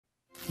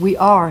We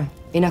are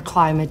in a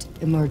climate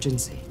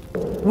emergency.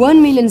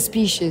 1 million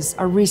species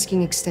are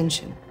risking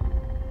extinction.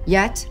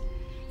 Yet,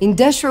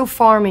 industrial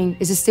farming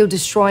is still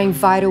destroying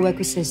vital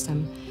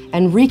ecosystem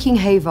and wreaking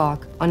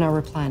havoc on our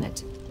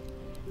planet.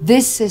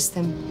 This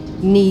system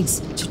needs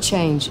to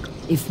change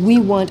if we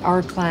want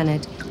our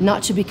planet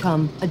not to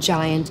become a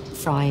giant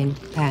frying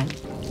pan.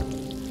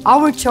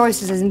 Our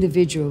choices as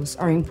individuals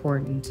are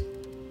important,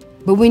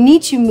 but we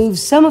need to move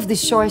some of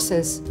these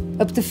choices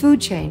up the food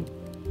chain,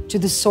 to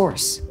the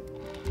source.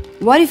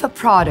 What if a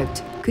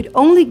product could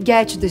only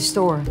get to the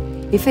store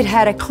if it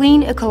had a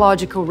clean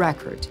ecological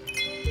record?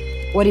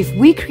 What if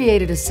we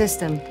created a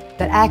system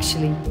that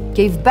actually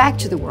gave back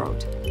to the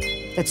world,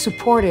 that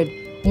supported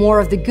more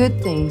of the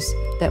good things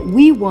that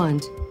we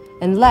want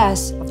and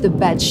less of the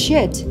bad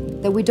shit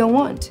that we don't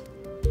want?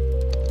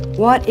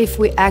 What if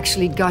we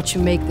actually got to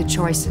make the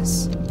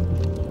choices?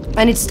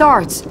 And it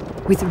starts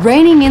with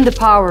reining in the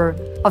power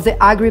of the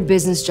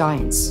agribusiness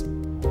giants.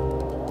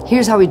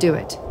 Here's how we do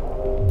it.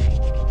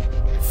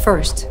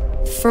 First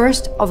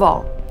of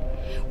all,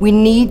 we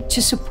need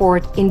to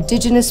support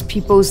Indigenous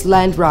peoples'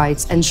 land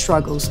rights and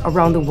struggles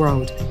around the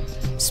world,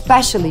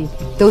 especially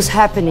those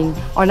happening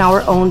on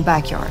our own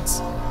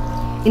backyards.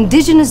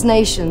 Indigenous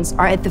nations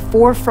are at the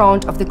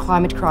forefront of the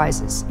climate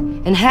crisis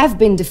and have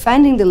been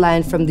defending the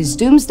land from this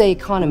doomsday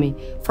economy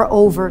for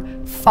over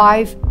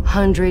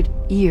 500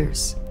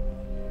 years.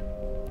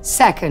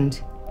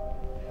 Second,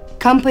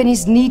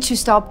 companies need to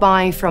stop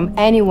buying from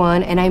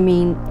anyone, and I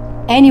mean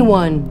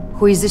anyone,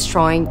 who is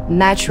destroying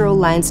natural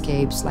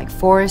landscapes like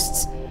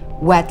forests,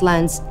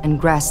 wetlands, and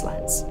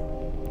grasslands.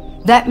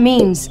 That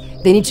means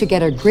they need to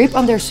get a grip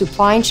on their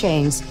supply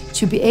chains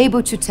to be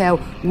able to tell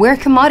where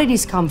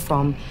commodities come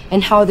from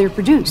and how they're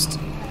produced.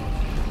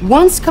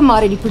 Once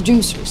commodity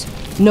producers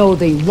know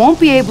they won't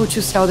be able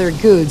to sell their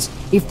goods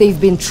if they've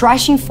been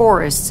trashing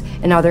forests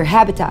and other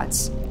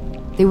habitats,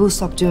 they will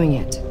stop doing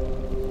it.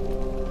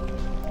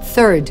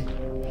 Third,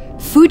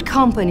 food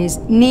companies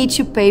need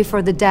to pay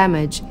for the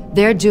damage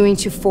they're doing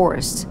to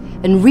forests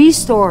and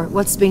restore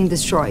what's being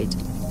destroyed.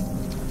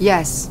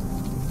 Yes,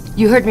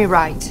 you heard me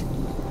right.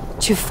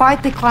 To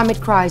fight the climate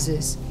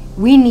crisis,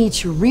 we need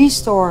to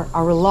restore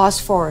our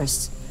lost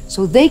forests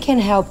so they can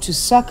help to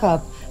suck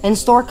up and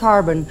store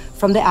carbon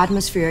from the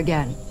atmosphere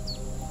again.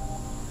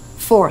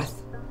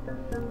 Fourth,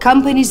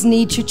 companies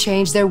need to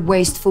change their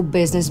wasteful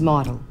business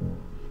model.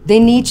 They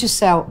need to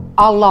sell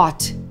a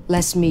lot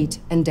less meat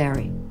and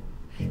dairy,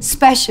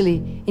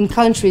 especially in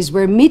countries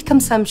where meat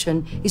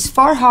consumption is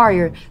far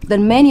higher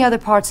than many other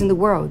parts in the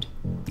world.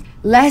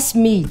 Less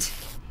meat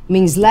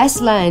means less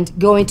land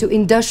going to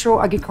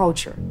industrial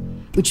agriculture,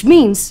 which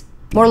means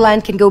more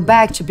land can go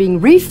back to being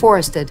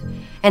reforested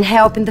and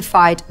help in the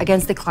fight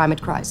against the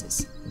climate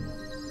crisis.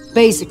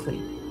 Basically,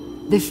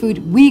 the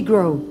food we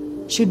grow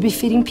should be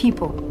feeding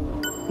people,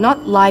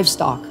 not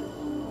livestock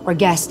or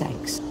gas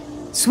tanks.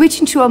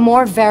 Switching to a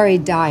more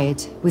varied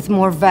diet with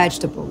more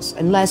vegetables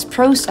and less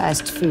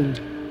processed food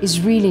is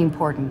really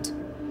important.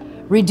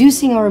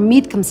 Reducing our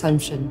meat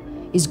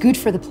consumption is good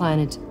for the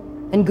planet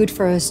and good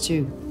for us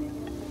too.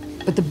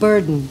 But the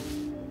burden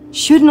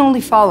shouldn't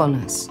only fall on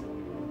us.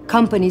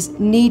 Companies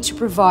need to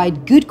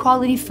provide good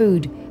quality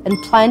food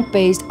and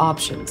plant-based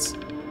options.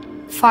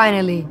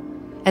 Finally,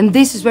 and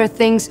this is where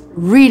things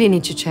really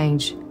need to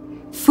change,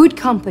 food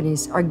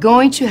companies are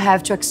going to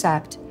have to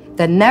accept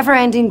that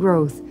never-ending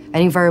growth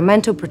and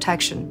environmental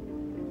protection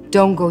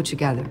don't go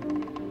together.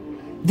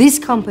 These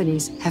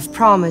companies have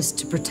promised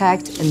to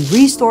protect and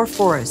restore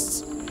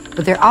forests,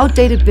 but their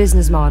outdated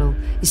business model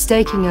is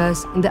taking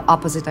us in the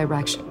opposite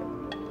direction.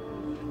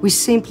 We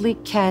simply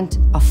can't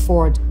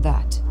afford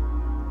that.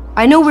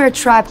 I know we're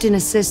trapped in a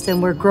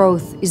system where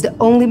growth is the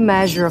only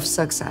measure of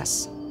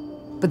success,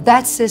 but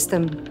that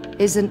system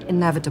isn't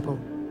inevitable.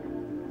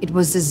 It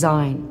was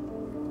designed.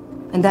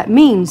 And that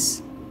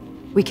means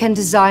we can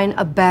design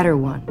a better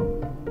one.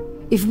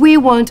 If we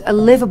want a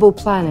livable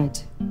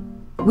planet,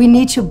 we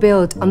need to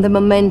build on the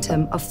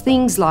momentum of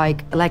things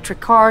like electric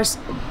cars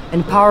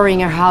and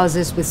powering our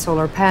houses with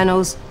solar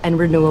panels and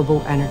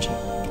renewable energy.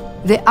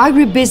 The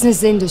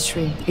agribusiness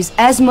industry is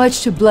as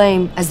much to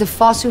blame as the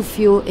fossil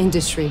fuel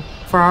industry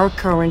for our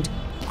current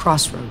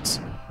crossroads.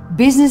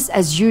 Business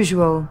as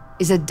usual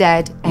is a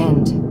dead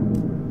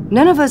end.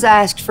 None of us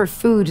asked for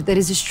food that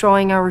is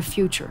destroying our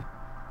future.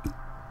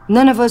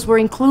 None of us were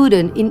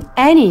included in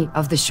any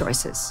of these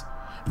choices.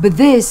 But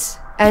this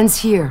ends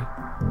here.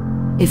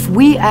 If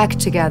we act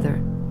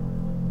together,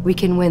 we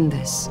can win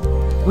this.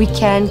 We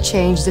can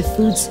change the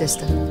food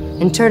system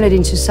and turn it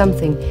into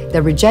something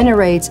that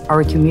regenerates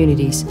our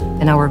communities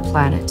and our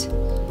planet.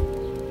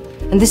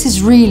 And this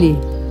is really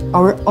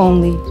our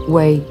only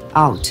way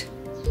out.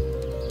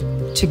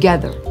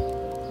 Together.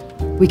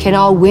 We can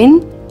all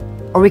win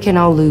or we can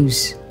all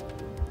lose.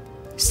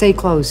 Stay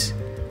close.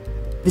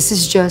 This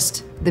is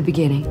just the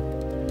beginning.